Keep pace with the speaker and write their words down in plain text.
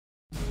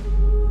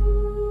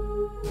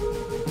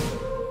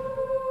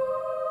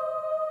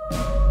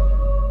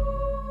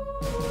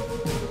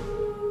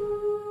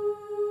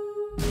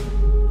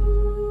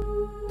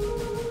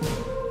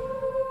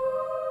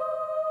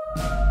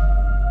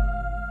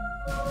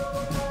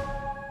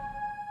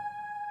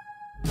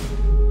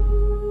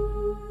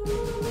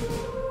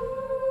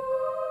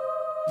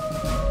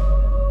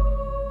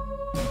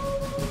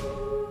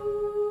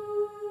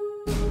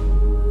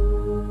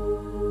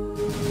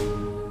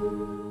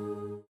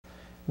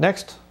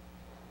Next,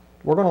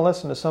 we're going to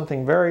listen to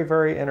something very,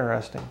 very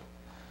interesting.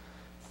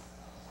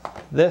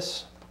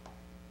 This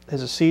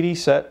is a CD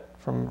set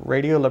from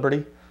Radio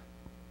Liberty.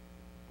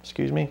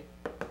 Excuse me.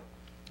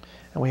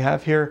 And we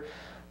have here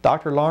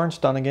Dr. Lawrence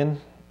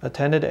Dunnigan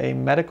attended a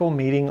medical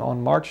meeting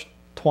on March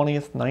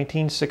 20th,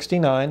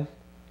 1969.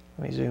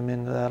 Let me zoom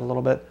into that a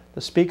little bit.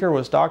 The speaker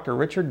was Dr.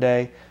 Richard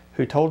Day,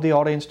 who told the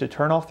audience to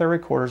turn off their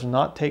recorders and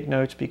not take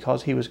notes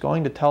because he was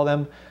going to tell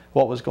them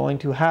what was going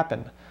to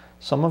happen.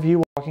 Some of you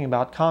were talking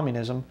about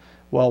communism.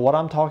 Well, what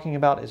I'm talking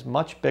about is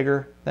much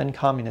bigger than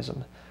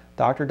communism.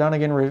 Dr.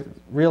 Dunnigan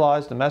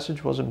realized the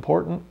message was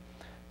important,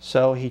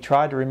 so he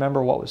tried to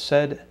remember what was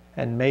said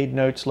and made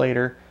notes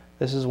later.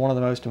 This is one of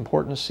the most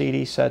important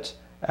CD sets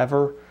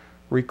ever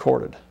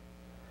recorded.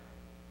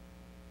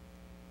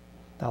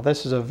 Now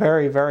this is a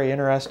very, very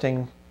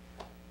interesting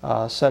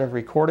set of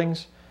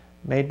recordings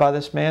made by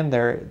this man.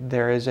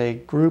 There is a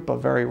group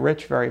of very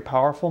rich, very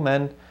powerful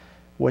men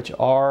which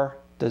are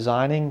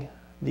designing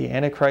the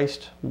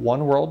Antichrist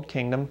one world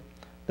kingdom,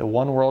 the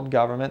one world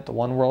government, the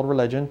one world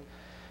religion.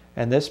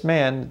 And this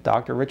man,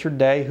 Dr. Richard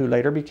Day, who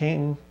later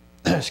became,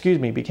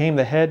 became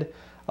the head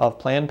of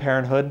Planned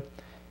Parenthood,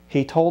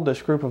 he told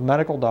this group of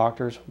medical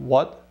doctors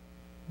what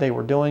they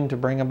were doing to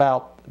bring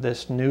about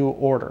this new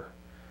order.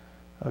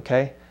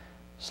 Okay,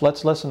 so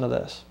let's listen to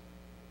this.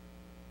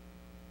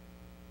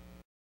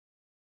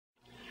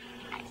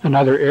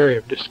 Another area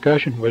of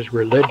discussion was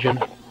religion.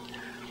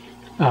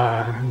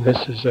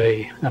 This is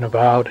an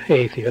avowed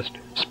atheist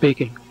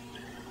speaking.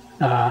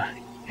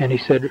 And he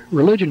said,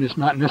 religion is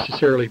not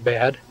necessarily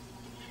bad.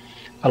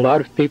 A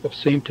lot of people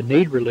seem to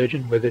need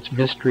religion with its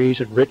mysteries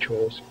and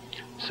rituals,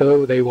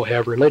 so they will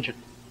have religion.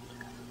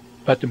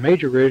 But the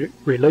major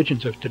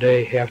religions of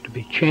today have to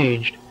be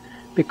changed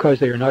because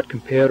they are not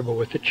compatible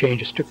with the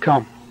changes to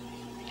come.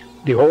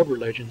 The old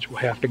religions will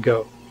have to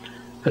go,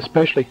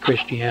 especially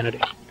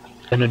Christianity.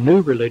 And a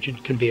new religion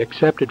can be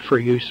accepted for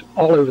use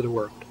all over the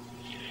world.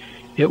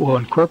 It will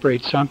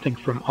incorporate something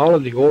from all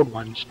of the old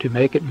ones to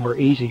make it more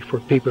easy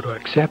for people to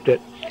accept it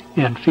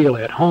and feel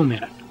at home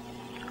in it.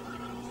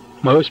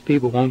 Most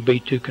people won't be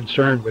too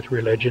concerned with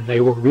religion.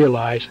 They will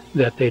realize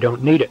that they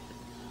don't need it.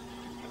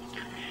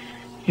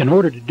 In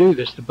order to do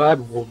this, the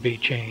Bible will be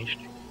changed.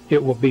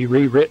 It will be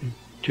rewritten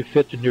to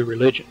fit the new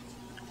religion.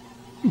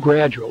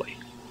 Gradually,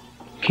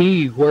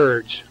 key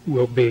words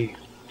will be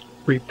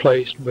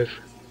replaced with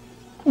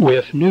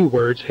new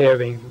words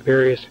having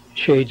various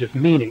shades of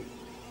meaning.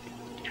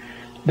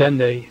 Then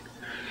the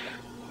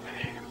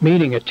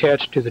meaning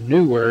attached to the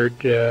new word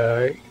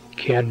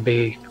can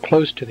be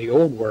close to the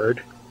old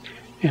word,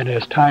 and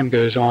as time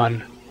goes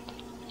on,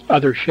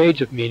 other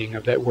shades of meaning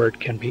of that word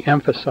can be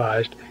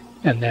emphasized,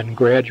 and then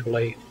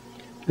gradually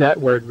that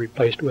word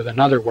replaced with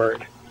another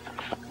word.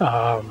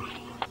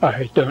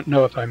 I don't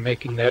know if I'm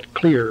making that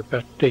clear,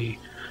 but the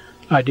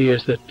idea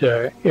is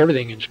that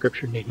everything in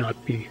Scripture need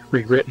not be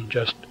rewritten,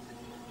 just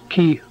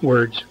key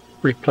words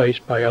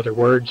replaced by other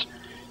words,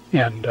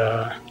 and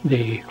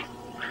the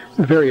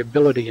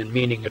variability in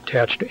meaning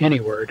attached to any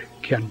word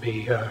can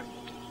be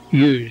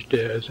used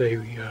as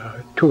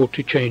a tool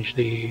to change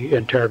the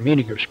entire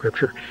meaning of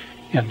Scripture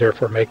and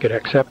therefore make it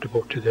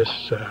acceptable to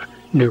this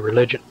new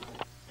religion.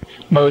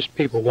 Most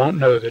people won't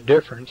know the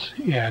difference,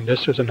 and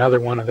this is another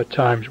one of the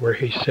times where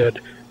he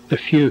said the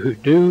few who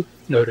do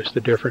notice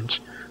the difference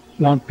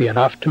won't be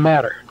enough to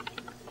matter.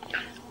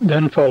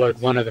 Then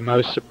followed one of the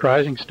most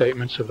surprising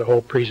statements of the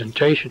whole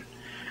presentation.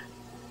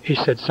 He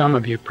said, some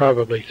of you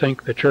probably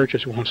think the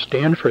churches won't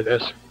stand for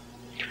this.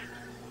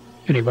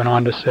 And he went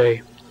on to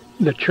say,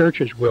 the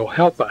churches will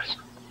help us.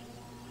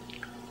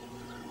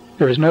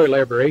 There is no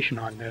elaboration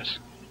on this.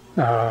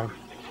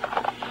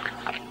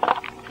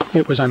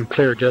 It was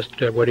unclear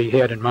just what he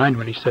had in mind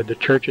when he said the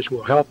churches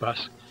will help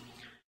us.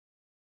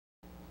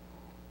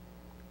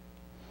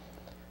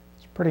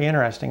 It's pretty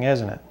interesting,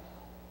 isn't it?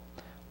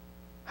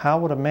 How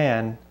would a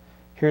man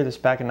hear this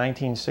back in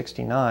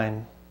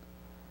 1969?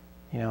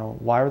 You know,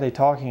 why were they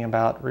talking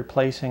about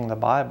replacing the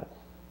Bible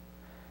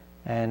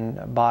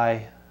and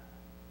by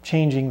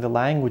changing the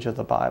language of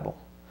the Bible?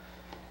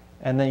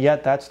 And then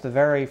yet that's the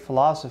very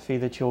philosophy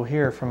that you'll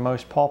hear from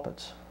most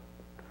pulpits.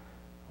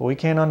 We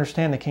can't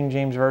understand the King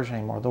James Version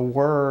anymore. The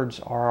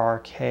words are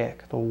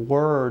archaic. The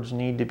words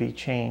need to be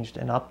changed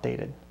and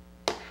updated.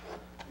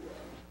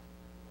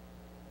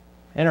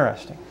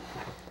 Interesting.